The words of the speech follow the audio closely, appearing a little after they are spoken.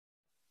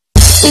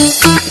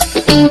Hello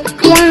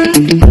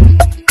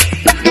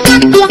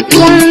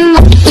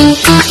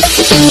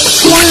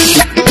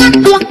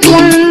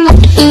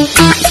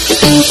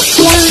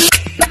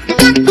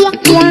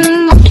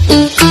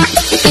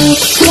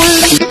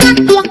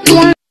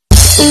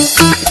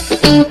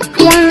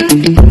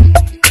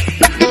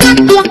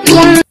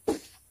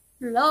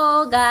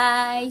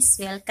guys!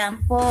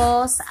 Welcome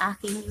po sa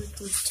aking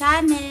YouTube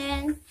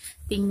channel.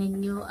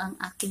 Tingnan nyo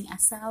ang aking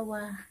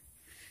asawa.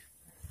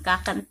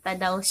 Kakanta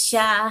daw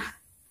siya.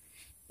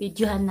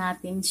 Videohan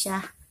natin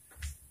siya.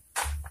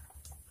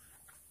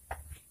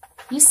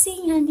 You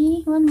sing,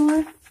 honey. One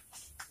more.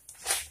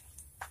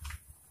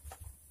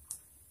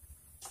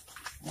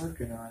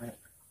 Working on it.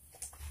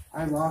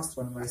 I lost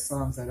one of my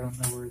songs. I don't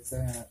know where it's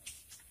at.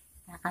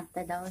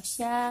 Kakanta daw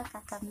siya.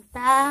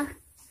 Kakanta.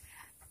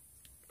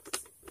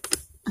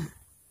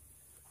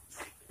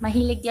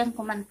 Mahilig yan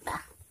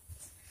kumanta.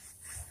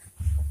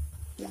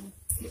 Yan.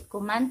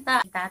 Kumanta.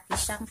 Dati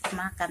siyang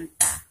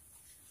kumakanta.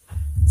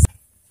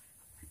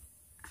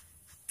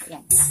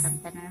 Yan.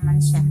 Kakanta na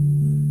naman siya.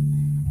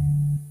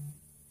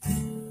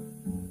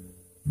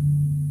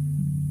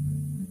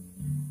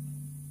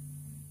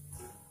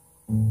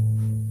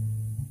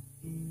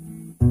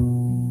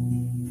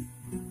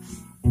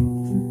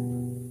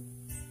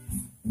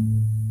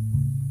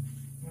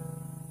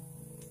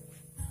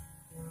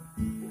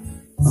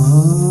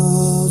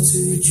 All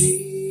to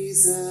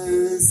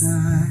Jesus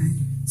I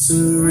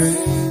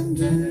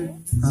surrender,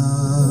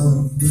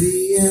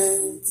 humbly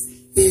at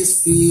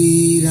His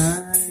feet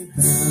I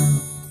bow.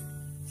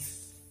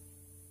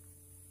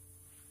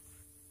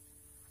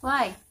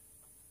 Why?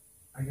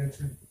 I gotta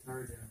turn the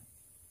guitar down.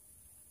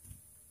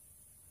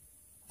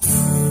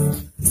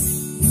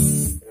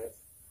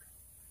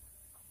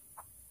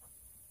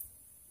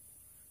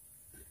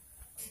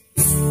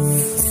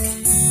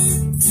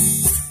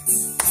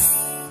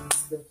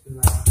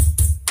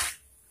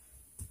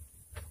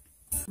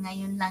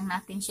 Ngayon lang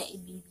natin siya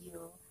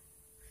i-video.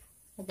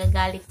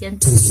 Nagagalit yan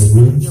sa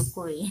video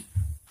ko eh.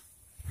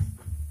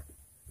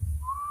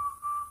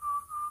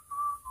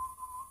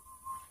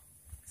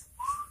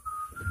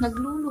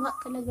 Nagluluha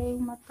talaga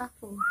yung mata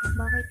ko.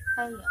 Bakit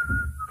kaya?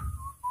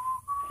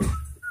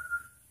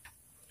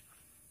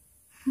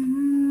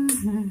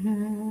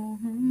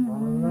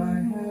 All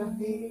I have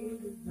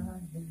is my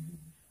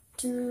hand.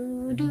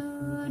 Do do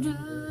do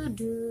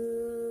do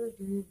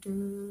do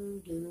do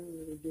do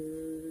do.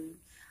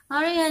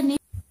 Ariane.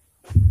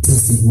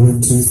 Testing 1,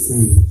 2,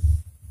 3.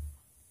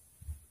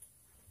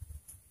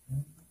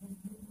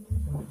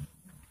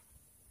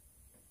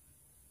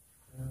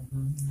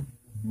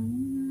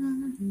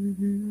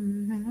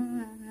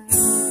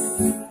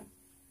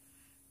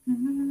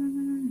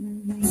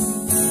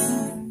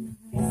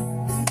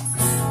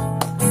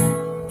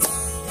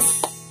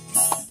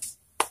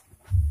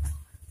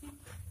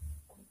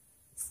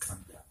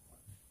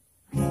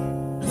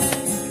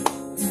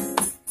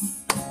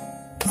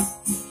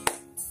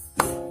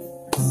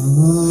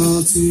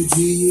 All to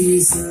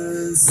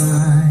Jesus I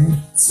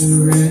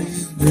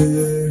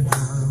surrender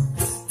now.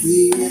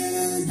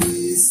 At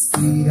His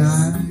feet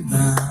I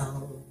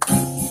bow.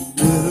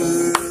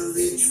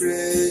 Worldly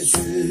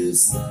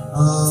treasures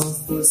all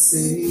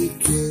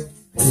forsaken.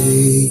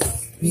 Take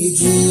me,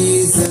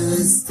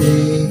 Jesus,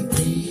 take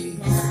me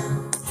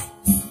now.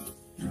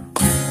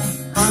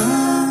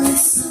 I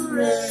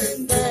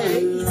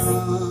surrender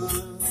all.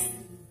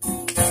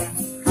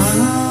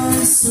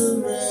 I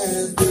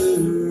surrender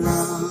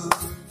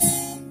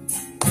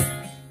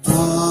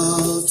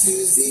all to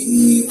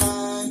Thee,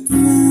 my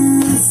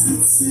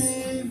blessed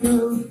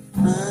Savior.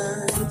 I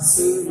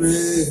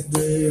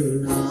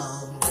surrender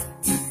all.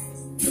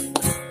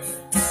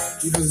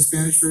 Do you know the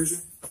Spanish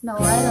version? No,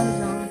 I don't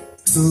know.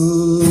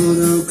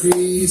 Todo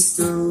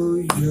Cristo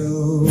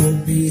yo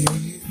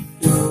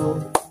pido.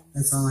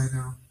 That's all I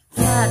know.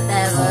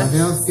 Whatever.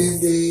 El fin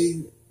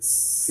de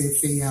se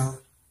fiel.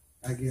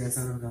 I guess,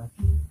 I don't know.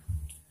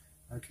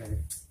 Okay.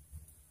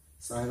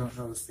 So I don't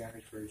know the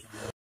Spanish version.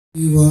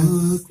 We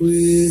walk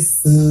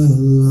with the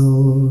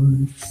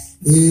Lord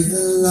in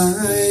the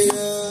light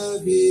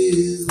of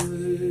His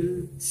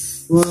word.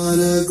 What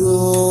a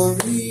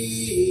glory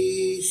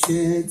He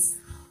sheds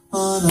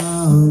on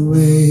our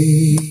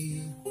way.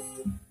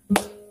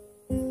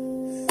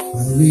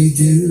 While we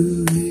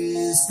do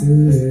His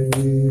good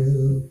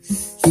will,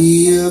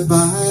 He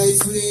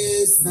abides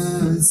with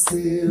us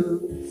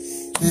still,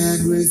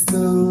 and with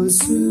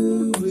those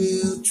who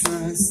will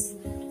trust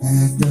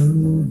and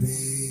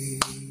obey.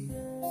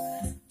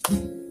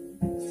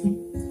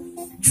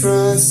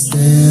 Trust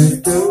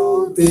and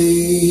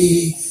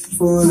obey,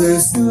 for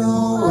there's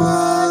no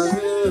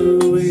other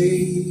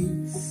way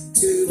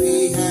to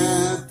be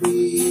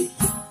happy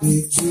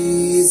with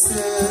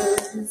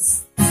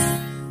Jesus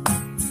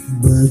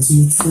but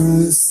to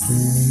trust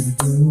and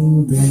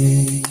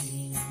obey.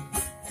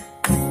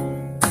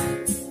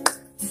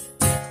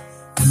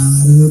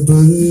 Not a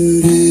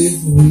burden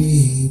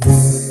we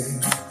bear,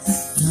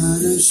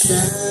 not a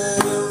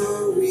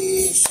shadow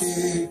we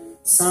share,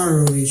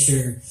 sorrow we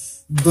share,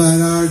 but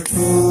our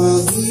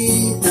toil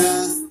He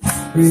doth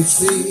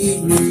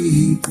richly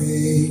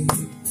repay.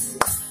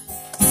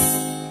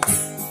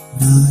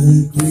 Not a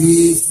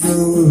grief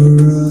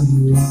nor a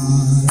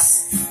loss,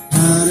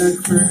 not a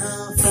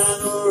crown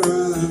nor a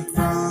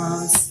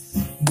cross,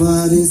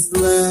 but is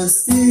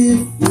blessed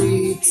if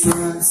we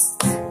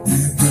trust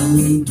and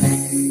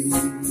obey.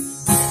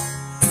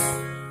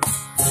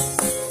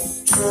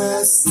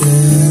 Trust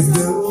and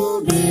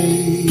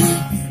obey,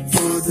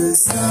 for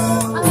there's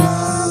no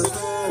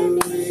other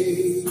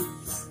way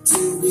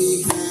to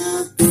be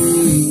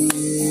happy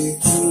in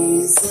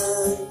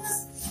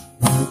Jesus,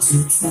 but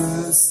to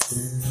trust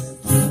and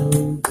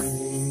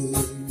obey.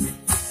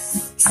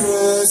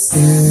 Trust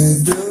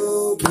and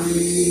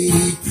obey,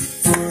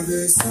 for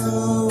there's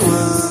no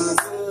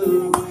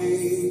other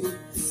way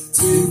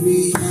to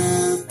be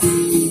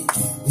happy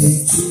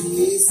in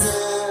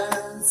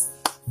Jesus,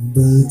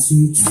 but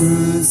to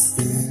trust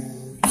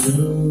and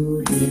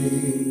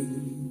obey.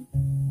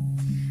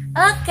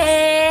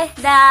 Okay,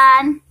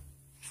 done.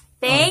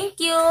 Thank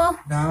you.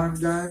 Now I'm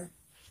done.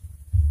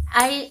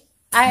 Are you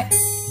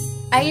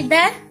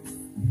done?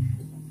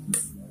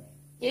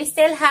 You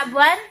still have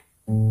one?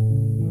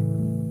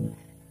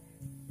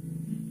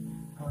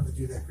 I want to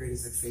do that great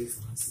is thy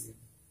faithfulness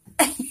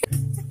again.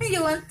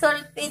 You want to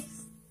repeat?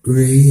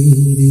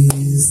 Great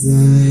is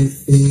thy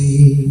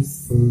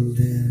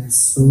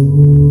faithfulness,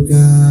 O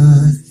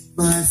God,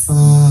 my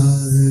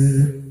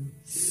Father.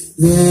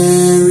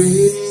 There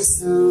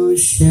is no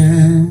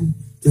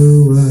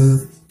shadow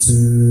of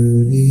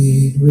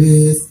turning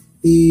with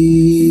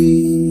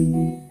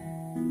thee.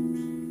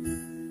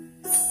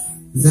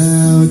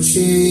 Thou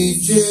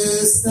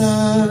changest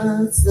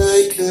not,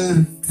 thy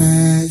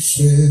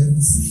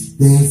compassions,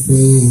 they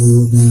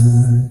fail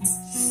not.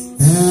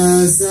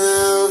 As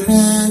thou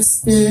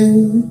hast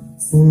been,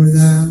 for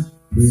thou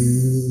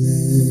will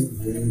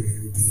ever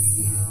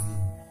be.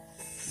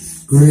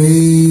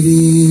 Great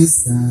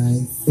is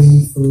thy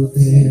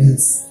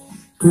faithfulness,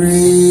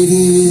 great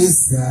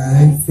is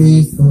thy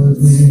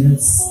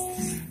faithfulness.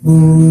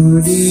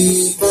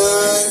 Morning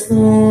by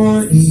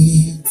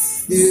morning,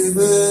 new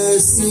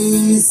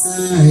mercies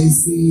I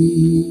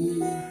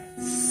see.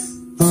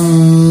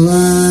 All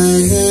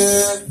I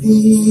have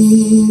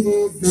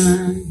needed,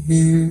 thy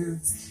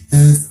hands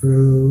have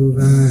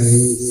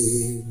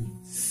provided.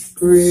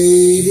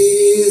 Great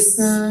is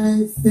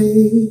thy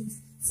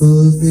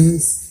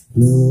faithfulness,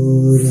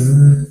 Lord,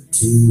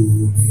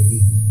 unto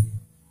me.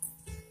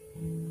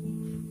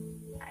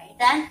 Are you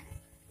done?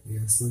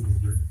 Yes,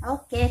 whatever.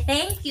 Okay,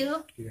 thank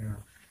you. Yeah.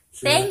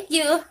 Sure. Thank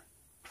you.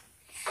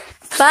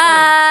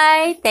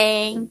 Bye.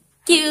 Thank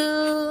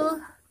you.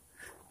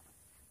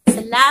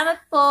 Salamat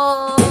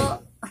po.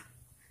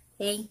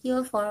 Thank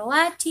you for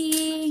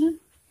watching.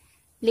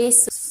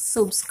 Please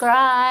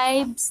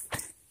subscribe.